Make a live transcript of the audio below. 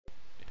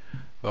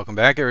Welcome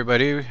back,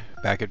 everybody.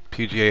 Back at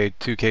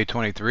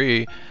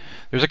pga2k23.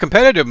 There's a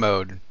competitive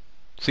mode.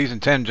 Season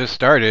 10 just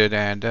started,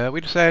 and we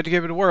decided to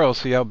give it a whirl,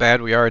 see how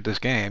bad we are at this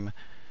game.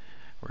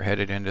 We're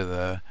headed into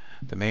the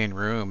main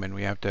room, and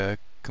we have to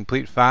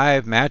complete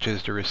 5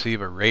 matches to receive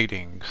a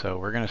rating. So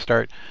we're going to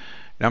start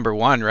number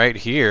 1 right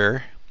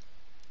here.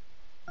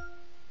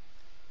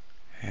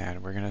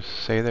 And we're going to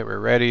say that we're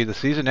ready. The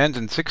season ends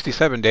in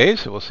 67 days,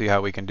 so we'll see how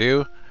we can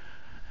do.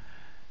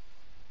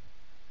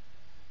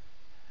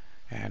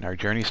 And our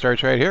journey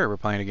starts right here. We're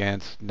playing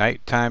against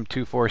Nighttime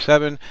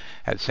 247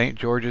 at St.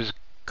 George's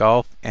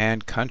Golf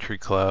and Country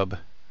Club.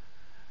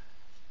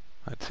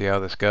 Let's see how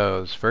this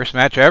goes. First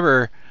match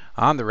ever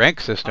on the rank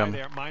system. Hi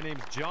there. My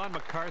name's John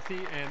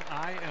McCarthy, and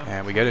I am.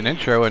 And we get an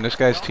intro, and this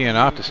guy's teeing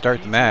off to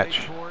start the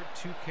match.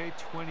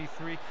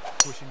 pga2k23,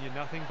 wishing you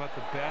nothing but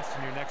the best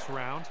in your next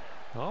round.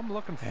 Well, I'm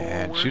looking forward.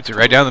 And shoots it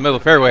right down the middle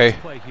of the fairway.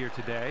 Play here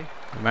today.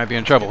 We might be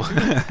in trouble.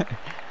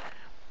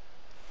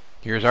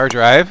 Here's our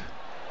drive.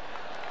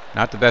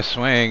 Not the best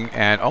swing,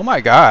 and oh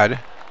my god,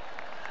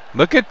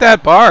 look at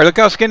that bar. Look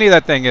how skinny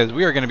that thing is.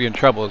 We are going to be in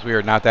trouble as we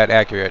are not that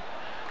accurate.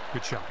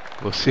 Good shot.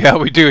 We'll see how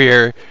we do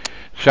here.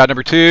 Shot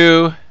number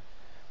 2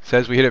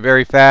 says we hit it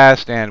very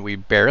fast, and we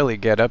barely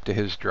get up to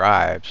his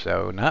drive,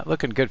 so not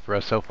looking good for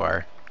us so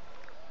far.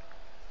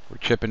 We're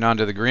chipping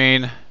onto the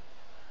green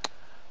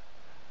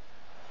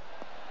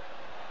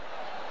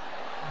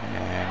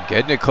and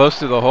getting it close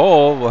to the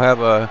hole. We'll have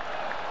a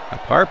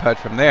par putt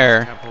from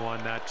there. Tempo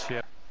on that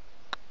chip.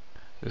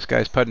 This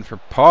guy's putting for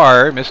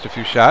par, missed a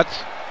few shots,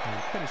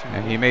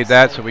 and he made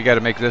that, so we got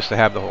to make this to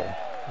have the hole.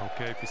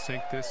 Okay, if you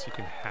sink this, you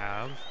can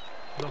have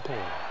the hole.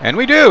 And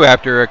we do.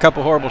 After a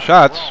couple horrible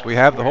shots, we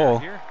have the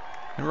hole,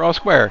 and we're all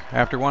square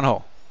after 1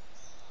 hole.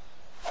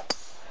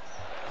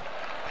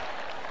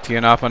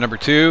 Teeing off on number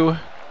 2.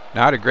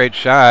 Not a great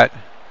shot.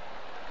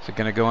 Is it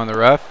going to go in the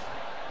rough?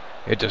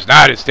 It does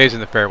not. It stays in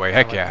the fairway.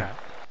 Heck yeah.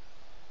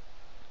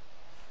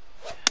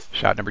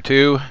 Shot number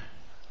 2.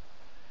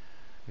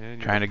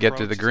 Trying to get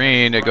to the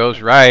green. It goes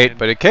right,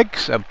 but it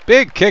kicks a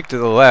big kick to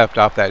the left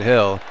off that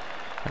hill.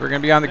 We're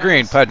going to be on the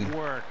green, putting.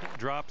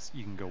 Drops,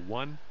 you can go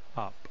 1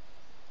 up.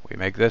 We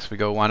make this, we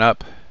go 1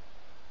 up.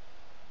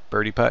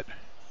 Birdie putt.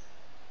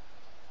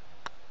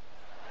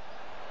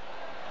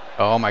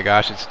 Oh my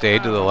gosh, it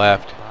stayed to the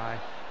left.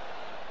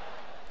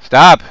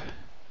 Stop!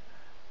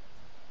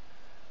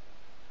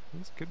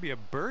 This could be a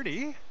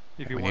birdie.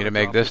 If you we need to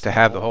make this to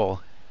have the hole.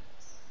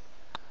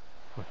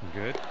 Looking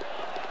good.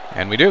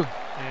 And we do.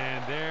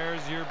 And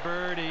there's your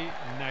birdie.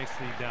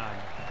 Nicely done.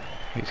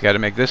 He's got to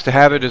make this to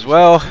have it as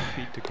well.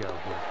 Feet to go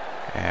here.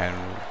 And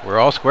we're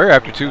all square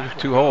after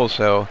two holes,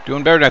 so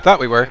doing better than I thought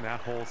we were. And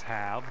that hole's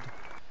halved.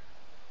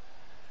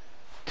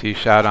 Tee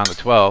shot on the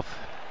 12th.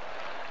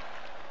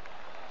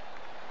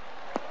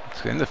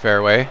 It's in the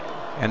fairway,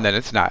 and then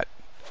it's not.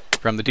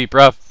 From the deep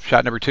rough,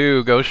 shot number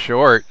 2 goes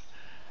short,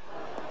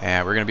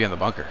 and we're going to be in the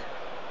bunker.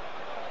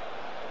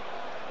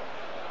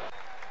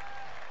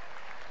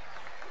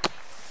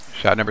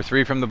 Shot number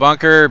 3 from the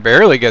bunker,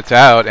 barely gets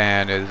out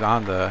and is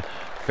on the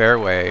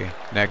fairway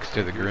next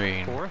to the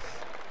green.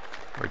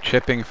 We're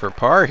chipping for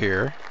par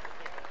here.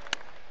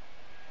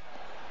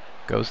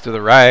 Goes to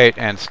the right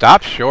and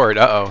stops short.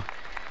 Uh-oh.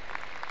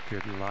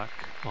 Good luck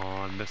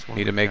on this one.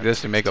 Need to make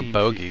this to make a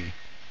bogey.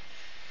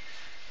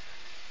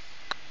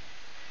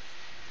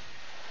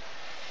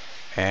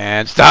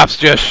 And stops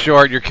just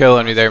short. You're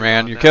killing me there,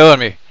 man. You're killing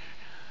me.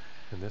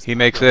 He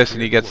makes this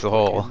and he gets the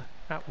hole.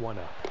 At 1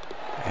 up.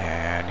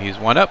 And he's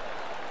 1 up.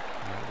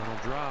 That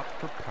little drop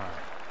for par.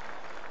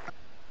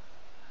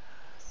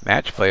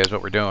 Match play is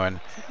what we're doing.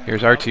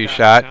 Here's our tee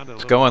shot.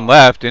 It's going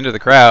left into the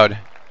crowd.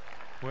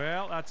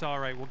 Well, that's all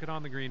right. We'll get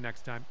on the green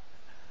next time.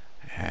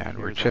 And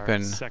we're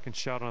chipping. Second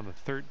shot on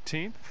the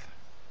 13th.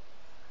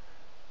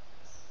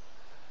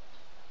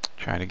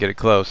 Trying to get it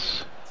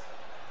close.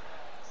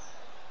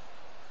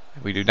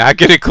 We do not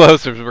get it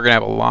close, or we're going to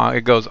have a long...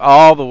 It goes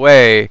all the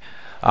way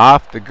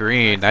off the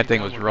green. That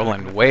thing was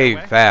rolling way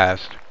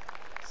fast.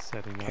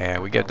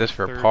 And we get this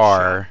for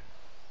par.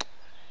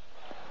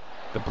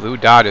 The blue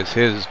dot is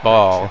his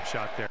ball.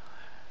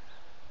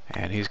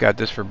 And he's got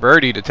this for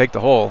birdie to take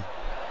the hole.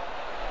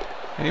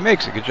 And he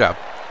makes it. Good job.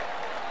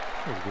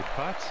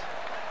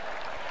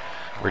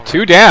 We're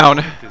 2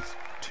 down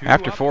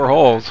after 4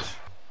 holes.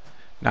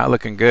 Not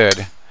looking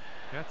good.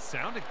 That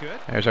sounded good.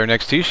 There's our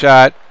next tee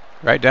shot.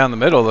 Right down the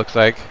middle, looks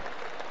like.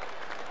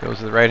 Goes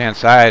to the right-hand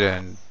side,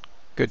 and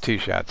good tee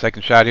shot.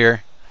 Second shot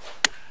here.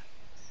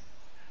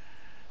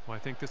 Well, I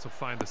think this will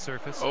find the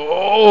surface.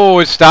 Oh,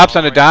 it stops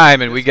on a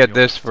dime, and we get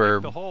this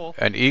for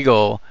an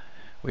eagle.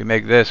 We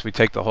make this, we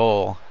take the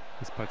hole.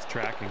 This putt's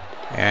tracking.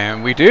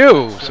 And we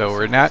do. So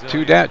we're not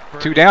two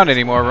down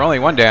anymore. We're only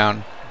 1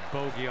 down.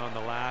 Bogey on the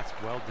last.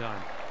 Well done.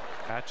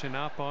 Catching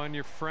up on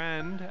your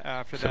friend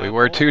after that. So we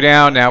were 2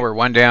 down, now we're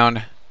 1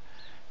 down,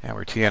 and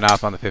we're teeing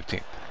off on the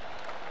 15th.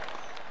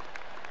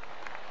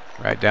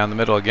 Right down the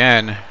middle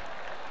again.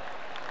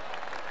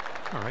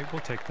 All right,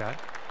 we'll take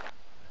that.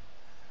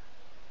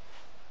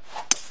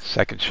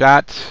 Second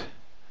shot.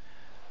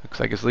 Looks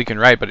like it's leaking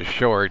right, but it's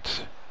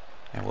short.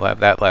 And we'll have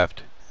that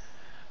left.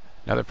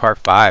 Another par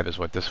 5 is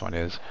what this one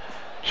is.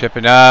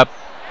 Chipping up,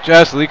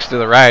 just leaks to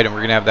the right, and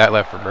we're going to have that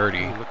left for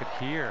birdie. Ooh, look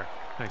at here.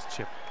 Nice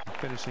chip.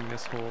 Finishing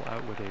this hole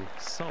out with a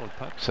solid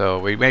putt. So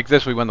we make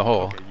this, we win the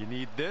hole. Okay, you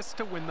need this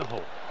to win the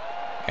hole.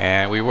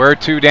 And we were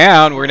 2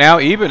 down. We're now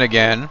even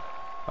again.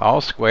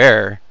 All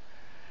square.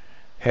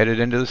 Headed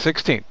into the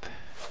 16th.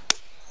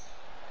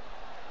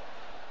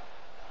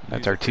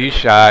 That's our tee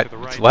shot.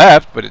 It's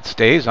left, but it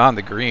stays on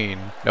the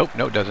green. Nope,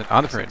 no it doesn't.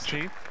 On the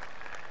fringe.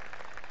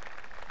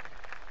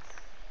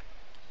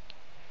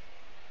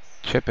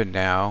 Chipping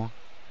now.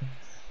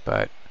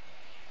 But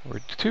we're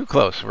too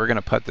close. We're going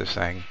to putt this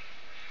thing.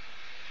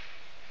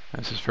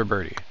 This is for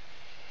birdie.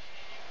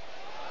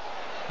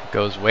 It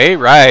goes way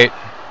right.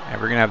 And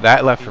we're going to have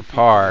that left for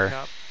par.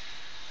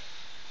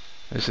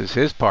 This is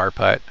his par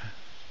putt.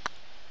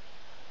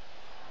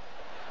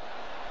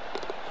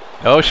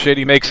 Oh shit,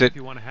 he makes it. If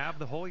you want to have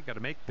the hole, you got to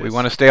make this. We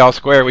want to stay all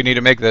square. We need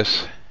to make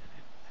this.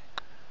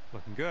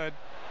 Looking good.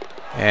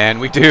 And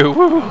we do.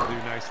 Woo. That'll do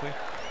nicely.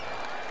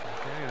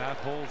 Okay, that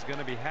hole's going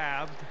to be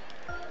halved.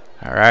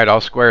 All right, all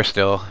square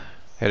still.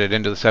 Headed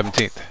into the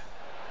 17th.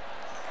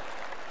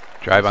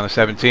 Drive on the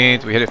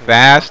 17th. We hit it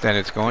fast, and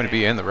it's going to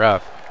be in the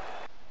rough.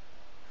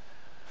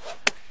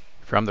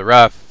 From the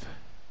rough.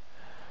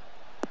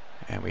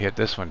 And we hit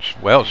this one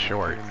well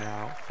short.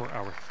 Now for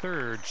our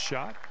 3rd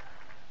shot.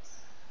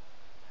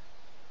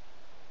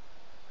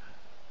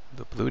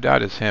 The blue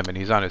dot is him, and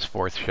he's on his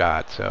 4th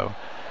shot, so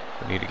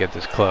we need to get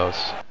this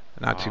close.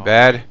 Not too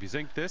bad. If you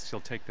zink this, you'll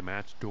take the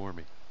match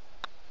dormy.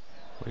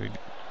 We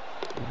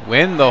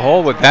win the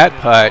hole with that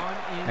putt,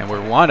 and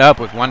we're 1 up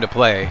with 1 to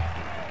play.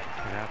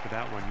 And after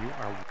that one, you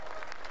are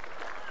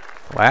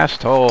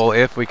last hole,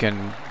 if we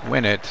can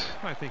win it.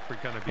 I think we're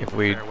going to be if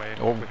we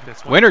with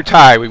this one. Win or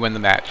tie, we win the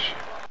match.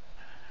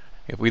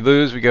 If we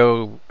lose, we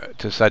go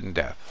to sudden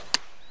death.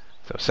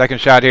 So 2nd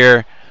shot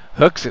here,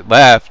 hooks it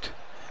left.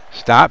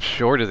 Stops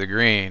short of the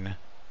green.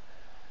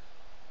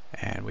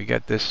 And we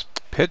get this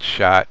pitch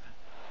shot.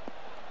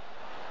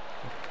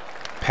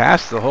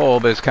 Past the hole,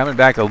 but it's coming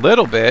back a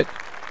little bit.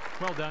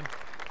 Well done.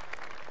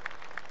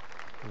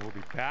 And we'll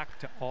be back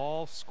to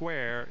all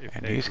square.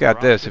 And he's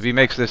got this. If he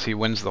makes this, he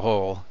wins the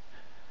hole.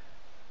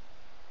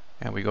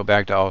 And we go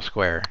back to all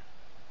square.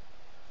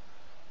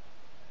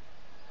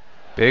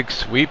 Big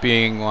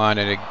sweeping one,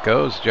 and it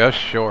goes just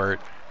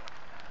short.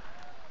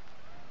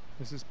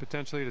 This is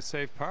potentially to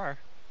save par.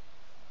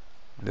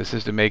 This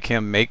is to make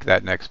him make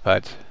that next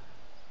putt.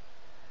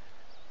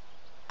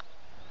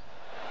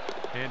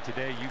 And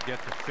today you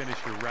get to finish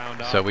your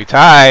round off. So we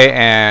tie,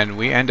 and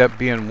we end up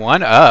being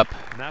 1 up.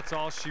 And that's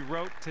all she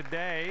wrote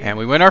today. And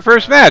we win our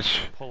first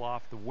match. Pull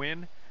off the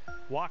win.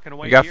 Walking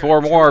away. We got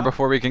 4 more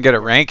before we can get a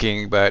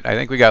ranking, but I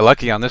think we got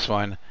lucky on this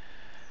one.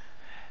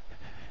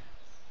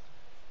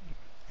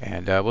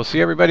 And we'll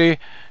see everybody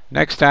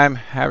next time.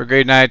 Have a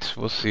great night.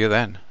 We'll see you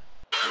then.